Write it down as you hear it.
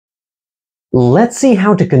Let's see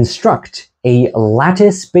how to construct a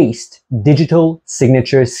lattice-based digital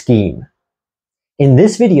signature scheme. In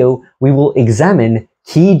this video, we will examine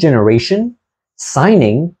key generation,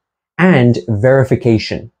 signing, and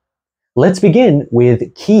verification. Let's begin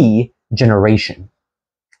with key generation.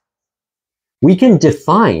 We can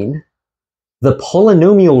define the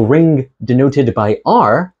polynomial ring denoted by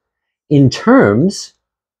R in terms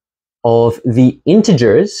of the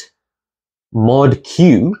integers mod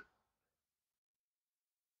q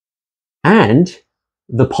and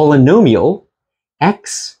the polynomial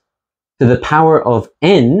x to the power of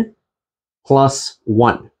n plus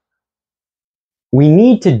 1. We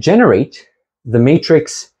need to generate the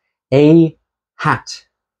matrix A hat.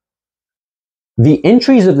 The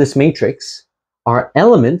entries of this matrix are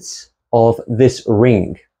elements of this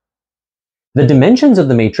ring. The dimensions of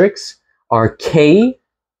the matrix are k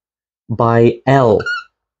by L.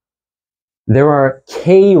 There are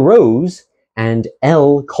k rows and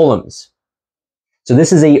L columns. So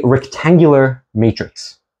this is a rectangular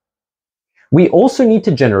matrix. We also need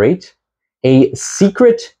to generate a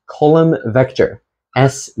secret column vector,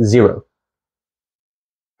 S0.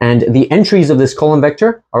 And the entries of this column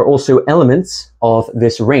vector are also elements of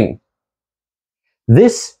this ring.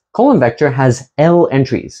 This column vector has L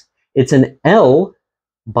entries. It's an L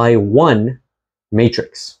by 1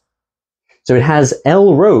 matrix. So it has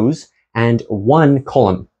L rows and 1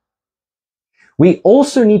 column. We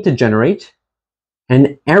also need to generate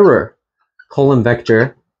an error column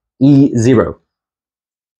vector E0.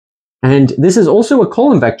 And this is also a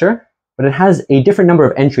column vector, but it has a different number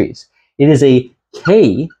of entries. It is a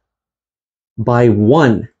k by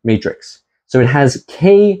 1 matrix. So it has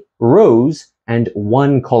k rows and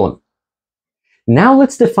 1 column. Now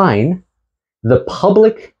let's define the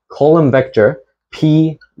public column vector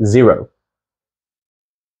P0.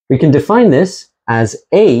 We can define this as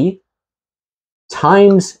A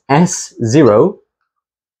times S0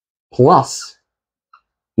 plus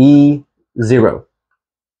E0.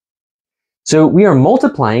 So we are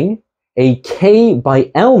multiplying a k by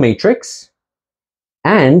L matrix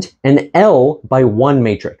and an L by 1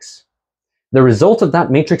 matrix. The result of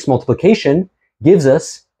that matrix multiplication gives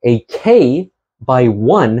us a k by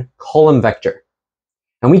 1 column vector.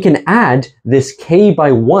 And we can add this k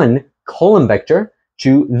by 1 column vector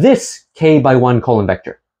to this k by 1 column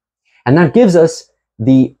vector. And that gives us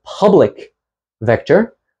the public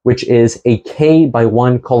vector, which is a k by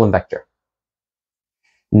 1 column vector.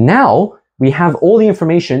 Now we have all the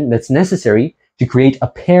information that's necessary to create a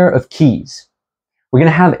pair of keys. We're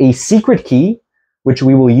going to have a secret key, which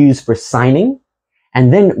we will use for signing,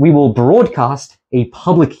 and then we will broadcast a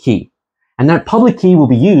public key. And that public key will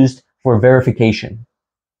be used for verification.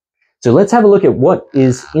 So let's have a look at what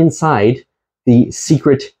is inside the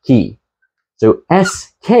secret key. So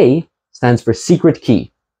SK stands for secret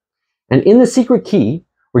key. And in the secret key,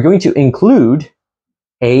 we're going to include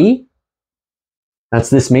A, that's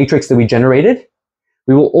this matrix that we generated.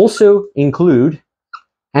 We will also include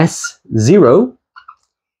S0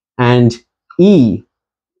 and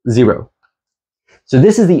E0. So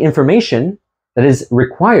this is the information that is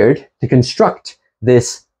required to construct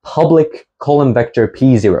this public column vector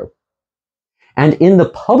P0. And in the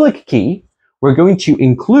public key, we're going to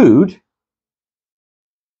include,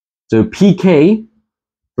 so PK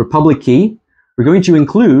for public key, we're going to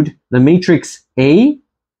include the matrix A,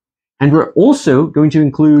 and we're also going to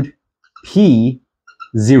include P0.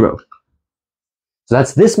 So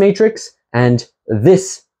that's this matrix and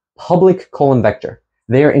this public column vector.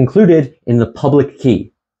 They are included in the public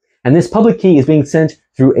key. And this public key is being sent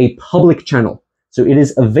through a public channel. So it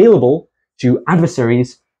is available to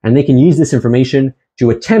adversaries, and they can use this information to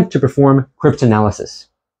attempt to perform cryptanalysis.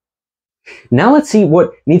 Now let's see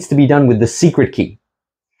what needs to be done with the secret key.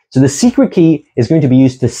 So the secret key is going to be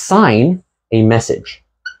used to sign a message.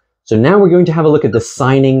 So now we're going to have a look at the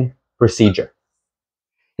signing procedure.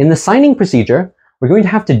 In the signing procedure, we're going to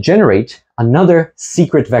have to generate another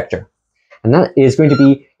secret vector. And that is going to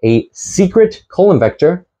be a secret column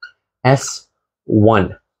vector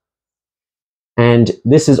S1. And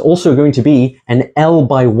this is also going to be an L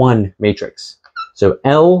by 1 matrix. So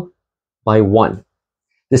L by 1.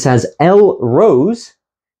 This has L rows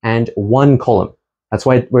and 1 column. That's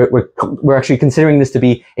why we're actually considering this to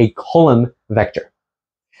be a column vector.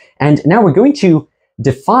 And now we're going to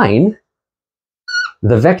define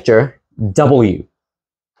the vector W.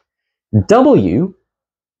 W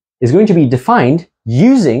is going to be defined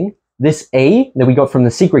using this A that we got from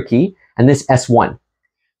the secret key and this S1.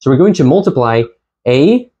 So we're going to multiply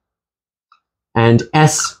A and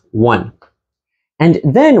S1. And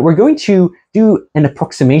then we're going to do an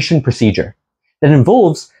approximation procedure that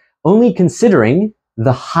involves only considering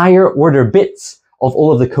the higher order bits of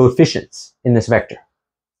all of the coefficients in this vector.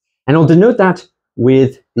 And I'll denote that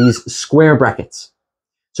with these square brackets.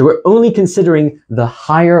 So we're only considering the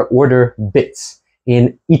higher order bits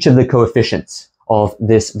in each of the coefficients of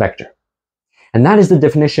this vector. And that is the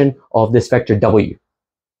definition of this vector W.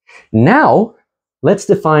 Now, let's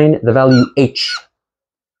define the value h.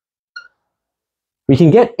 We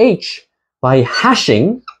can get h by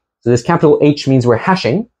hashing. So this capital H means we're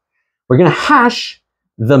hashing. We're going to hash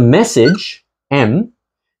the message M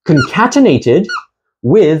concatenated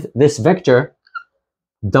with this vector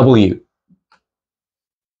W.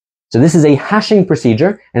 So this is a hashing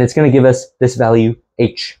procedure, and it's going to give us this value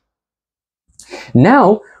h.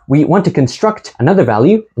 Now, we want to construct another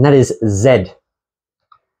value, and that is z.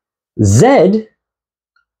 Z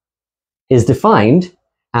is defined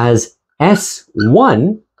as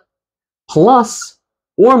S1 plus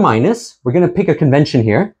or minus, we're going to pick a convention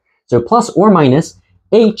here, so plus or minus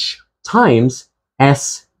h times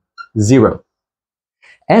S0.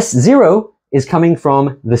 S0 is coming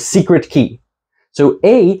from the secret key. So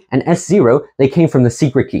A and S0, they came from the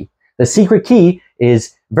secret key. The secret key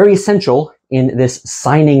is very essential in this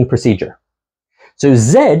signing procedure. So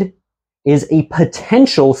Z is a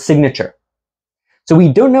potential signature. So we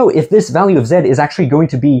don't know if this value of Z is actually going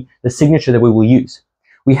to be the signature that we will use.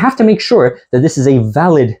 We have to make sure that this is a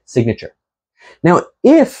valid signature. Now,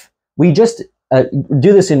 if we just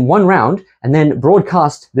do this in one round and then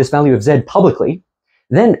broadcast this value of Z publicly,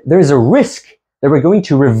 then there is a risk that we're going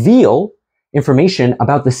to reveal information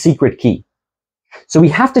about the secret key. So we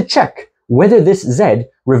have to check whether this Z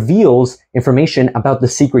reveals information about the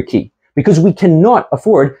secret key, because we cannot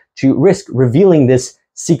afford to risk revealing this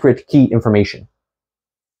secret key information.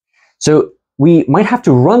 So we might have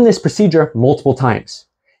to run this procedure multiple times.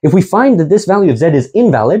 If we find that this value of Z is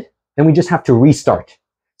invalid, then we just have to restart.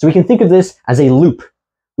 So we can think of this as a loop.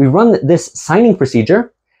 We run this signing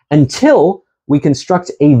procedure until we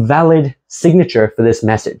construct a valid signature for this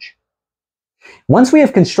message. Once we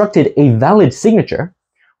have constructed a valid signature,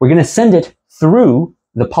 we're going to send it through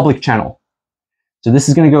the public channel. So this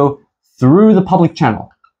is going to go through the public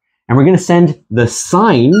channel, and we're going to send the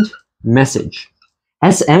signed message.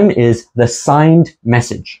 SM is the signed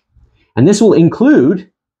message. And this will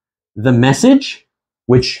include the message,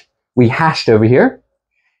 which we hashed over here,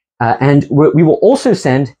 and we will also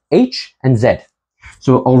send H and Z.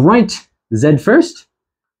 So I'll write Z first,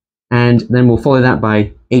 and then we'll follow that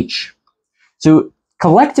by H. So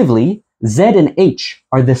collectively, Z and H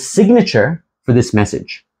are the signature for this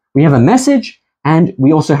message. We have a message, and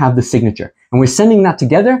we also have the signature. And we're sending that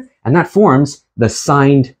together, and that forms the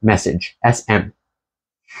signed message, SM.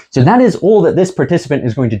 So that is all that this participant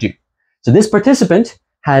is going to do. So this participant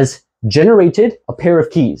has generated a pair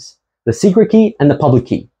of keys, the secret key and the public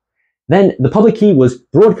key. Then the public key was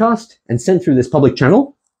broadcast and sent through this public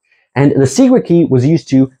channel, and the secret key was used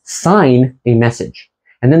to sign a message.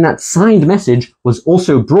 And then that signed message was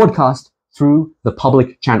also broadcast through the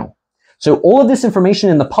public channel. So all of this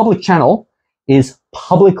information in the public channel is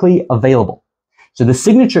publicly available. So the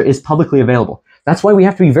signature is publicly available. That's why we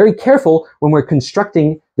have to be very careful when we're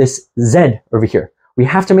constructing this Z over here. We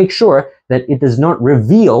have to make sure that it does not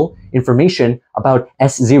reveal information about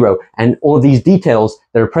S0 and all of these details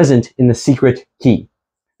that are present in the secret key,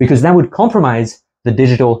 because that would compromise the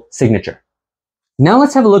digital signature. Now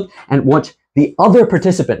let's have a look at what the other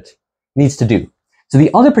participant needs to do. So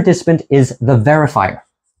the other participant is the verifier.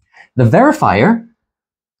 The verifier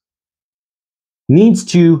needs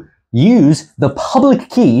to use the public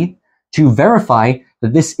key to verify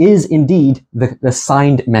that this is indeed the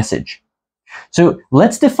signed message. So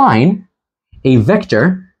let's define a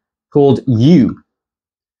vector called U.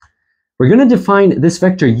 We're going to define this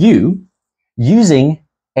vector U using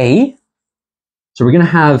A. So we're going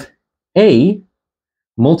to have A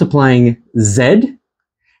multiplying Z,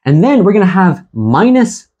 and then we're going to have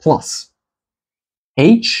minus plus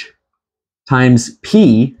H times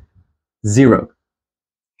P 0.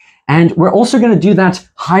 And we're also going to do that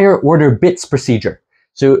higher order bits procedure.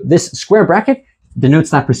 So this square bracket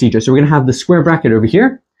denotes that procedure. So we're going to have the square bracket over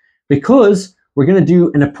here because we're going to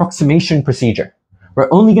do an approximation procedure. We're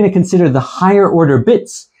only going to consider the higher order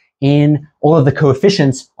bits in all of the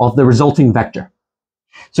coefficients of the resulting vector.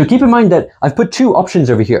 So keep in mind that I've put two options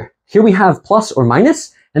over here. Here we have plus or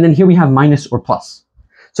minus, and then here we have minus or plus.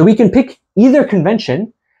 So we can pick either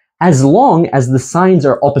convention as long as the signs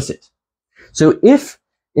are opposite. So if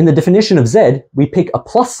in the definition of Z, we pick a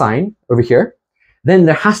plus sign over here, then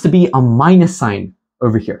there has to be a minus sign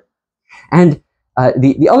over here. And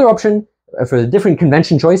the other option for the different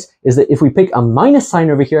convention choice is that if we pick a minus sign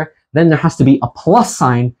over here, then there has to be a plus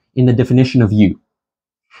sign in the definition of U.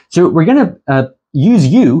 So we're going to use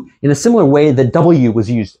U in a similar way that W was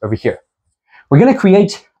used over here. We're going to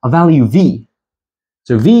create a value V.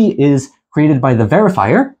 So V is created by the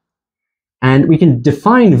verifier, and we can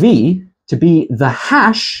define V to be the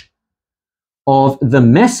hash of the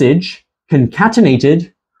message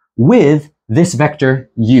concatenated with this vector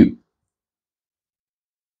U.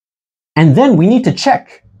 And then we need to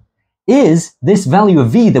check, is this value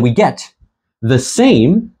of V that we get the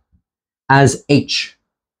same as H?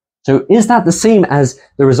 So is that the same as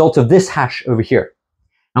the result of this hash over here?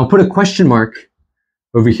 I'll put a question mark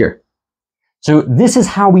over here. So this is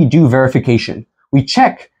how we do verification. We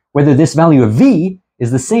check whether this value of V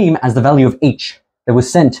is the same as the value of H that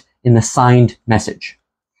was sent in the signed message.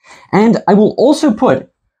 And I will also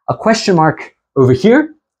put a question mark over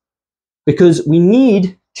here because we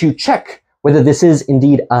need to check whether this is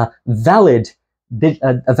indeed a valid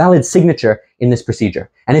signature in this procedure.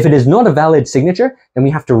 And if it is not a valid signature, then we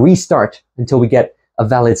have to restart until we get a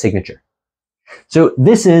valid signature. So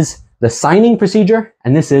this is the signing procedure,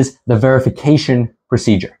 and this is the verification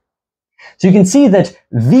procedure. So you can see that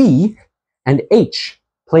V and H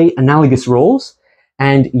play analogous roles,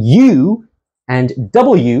 and U and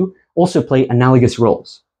W also play analogous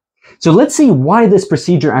roles. So let's see why this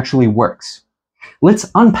procedure actually works. Let's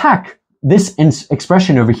unpack this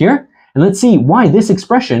expression over here, and let's see why this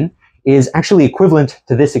expression is actually equivalent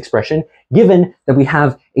to this expression, given that we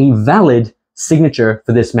have a valid signature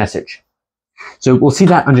for this message. So we'll see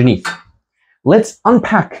that underneath. Let's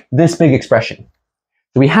unpack this big expression.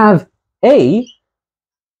 So we have A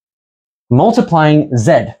multiplying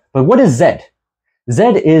Z. But what is Z? Z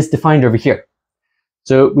is defined over here.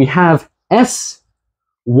 So we have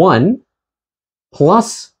S1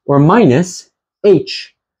 plus or minus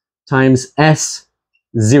H times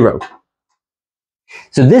S0.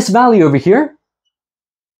 So this value over here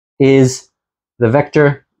is the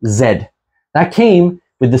vector Z. That came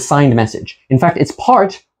with the signed message. In fact, it's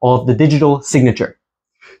part of the digital signature.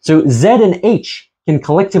 So Z and H can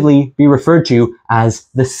collectively be referred to as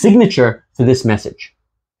the signature for this message.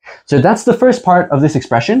 So that's the first part of this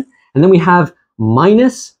expression. And then we have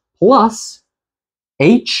minus plus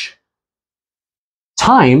H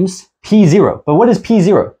times P0. But what is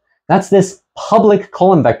P0? That's this public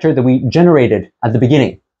column vector that we generated at the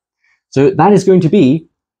beginning. So that is going to be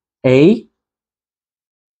A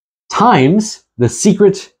times the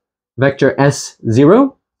secret vector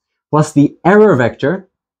S0 plus the error vector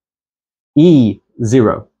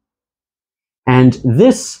E0. And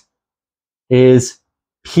this is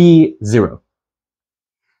P0.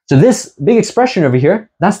 So this big expression over here,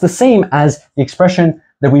 that's the same as the expression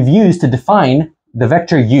that we've used to define the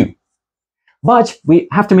vector U. But we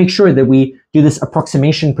have to make sure that we do this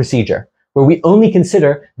approximation procedure, where we only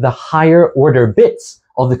consider the higher order bits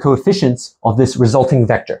of the coefficients of this resulting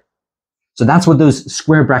vector. So that's what those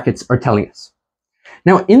square brackets are telling us.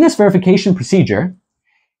 Now, in this verification procedure,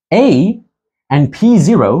 A and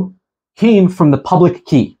P0 came from the public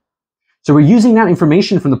key. So we're using that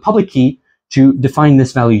information from the public key to define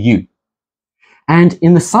this value U. And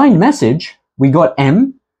in the signed message, we got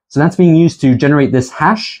M, so that's being used to generate this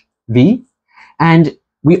hash V. And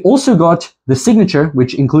we also got the signature,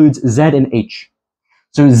 which includes Z and H.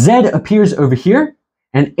 So Z appears over here,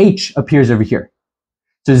 and H appears over here.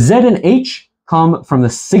 So Z and H come from the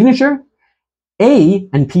signature, A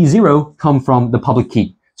and P0 come from the public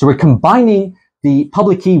key. So we're combining the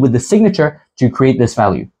public key with the signature to create this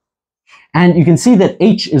value. And you can see that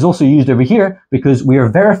H is also used over here because we are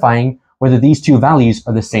verifying whether these two values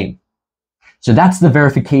are the same. So that's the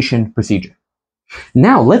verification procedure.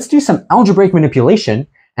 Now let's do some algebraic manipulation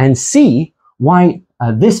and see why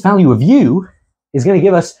this value of U is going to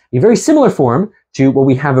give us a very similar form to what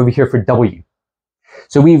we have over here for W.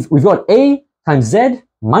 So we've got A times Z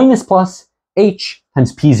minus plus H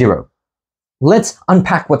times P0. Let's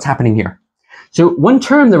unpack what's happening here. So one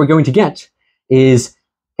term that we're going to get is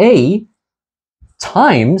A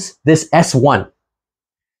times this S1.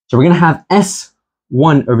 So we're going to have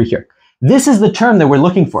S1 over here. This is the term that we're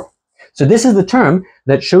looking for. So this is the term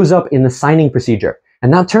that shows up in the signing procedure.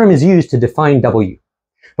 And that term is used to define W.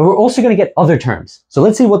 But we're also going to get other terms. So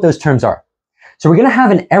let's see what those terms are. So we're going to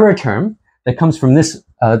have an error term that comes from this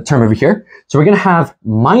term over here. So we're going to have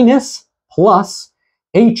minus plus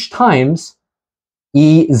H times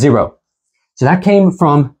E0. So that came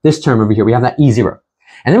from this term over here. We have that E0.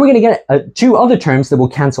 And then we're going to get two other terms that will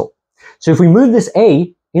cancel. So if we move this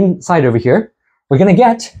A inside over here, we're going to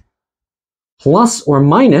get plus or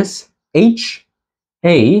minus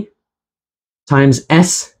HA times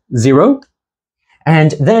S0.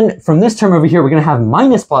 And then from this term over here, we're going to have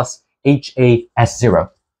minus plus HA S0.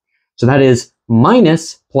 So that is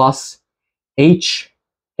minus plus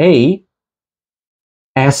HA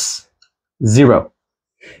S0.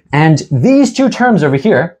 And these two terms over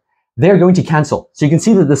here, they're going to cancel. So you can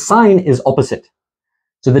see that the sign is opposite.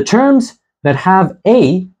 So the terms that have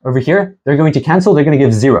A over here, they're going to cancel, they're going to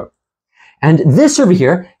give 0. And this over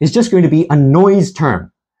here is just going to be a noise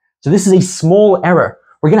term. So this is a small error.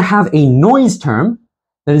 We're going to have a noise term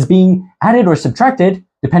that is being added or subtracted,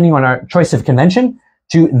 depending on our choice of convention,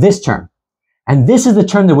 to this term. And this is the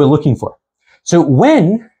term that we're looking for. So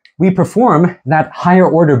when we perform that higher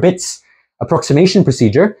order bits approximation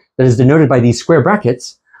procedure that is denoted by these square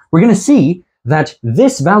brackets, we're going to see that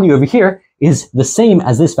this value over here is the same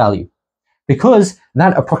as this value, because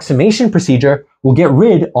that approximation procedure will get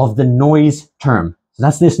rid of the noise term. So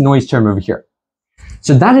that's this noise term over here.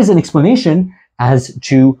 So that is an explanation as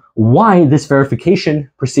to why this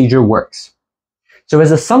verification procedure works. So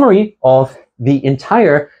as a summary of the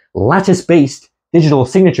entire lattice-based digital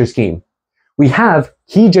signature scheme, we have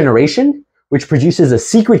key generation, which produces a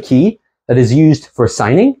secret key that is used for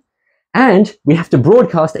signing, and we have to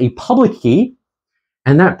broadcast a public key,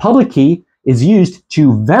 and that public key is used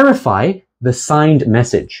to verify the signed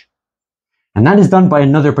message. And that is done by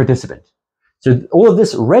another participant. So all of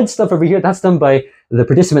this red stuff over here, that's done by the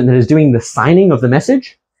participant that is doing the signing of the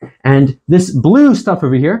message. And this blue stuff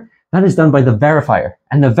over here, that is done by the verifier.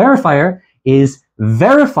 And the verifier is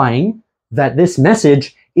verifying that this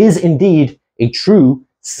message is indeed a true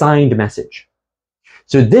signed message.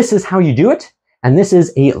 So this is how you do it. And this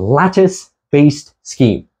is a lattice-based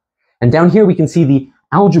scheme. And down here we can see the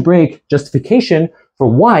algebraic justification for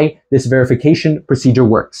why this verification procedure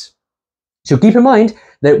works. So keep in mind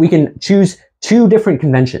that we can choose two different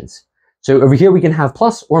conventions. So over here we can have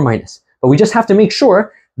plus or minus, but we just have to make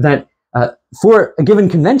sure that for a given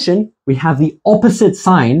convention, we have the opposite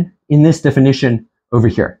sign in this definition over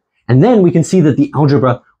here. And then we can see that the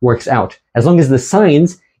algebra works out, as long as the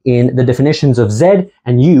signs in the definitions of Z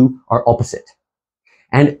and U are opposite.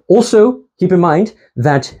 And also keep in mind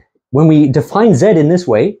that when we define Z in this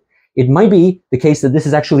way, it might be the case that this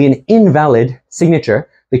is actually an invalid signature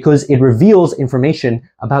because it reveals information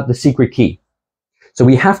about the secret key. So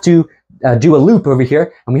we have to do a loop over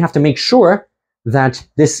here, and we have to make sure that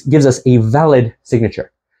this gives us a valid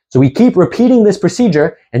signature. So we keep repeating this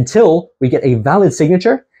procedure until we get a valid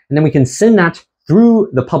signature, and then we can send that through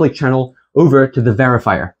the public channel over to the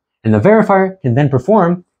verifier. And the verifier can then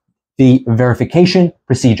perform the verification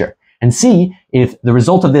procedure and see if the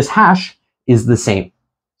result of this hash is the same.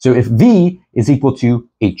 So if V is equal to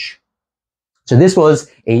H. So this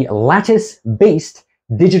was a lattice-based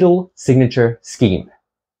digital signature scheme.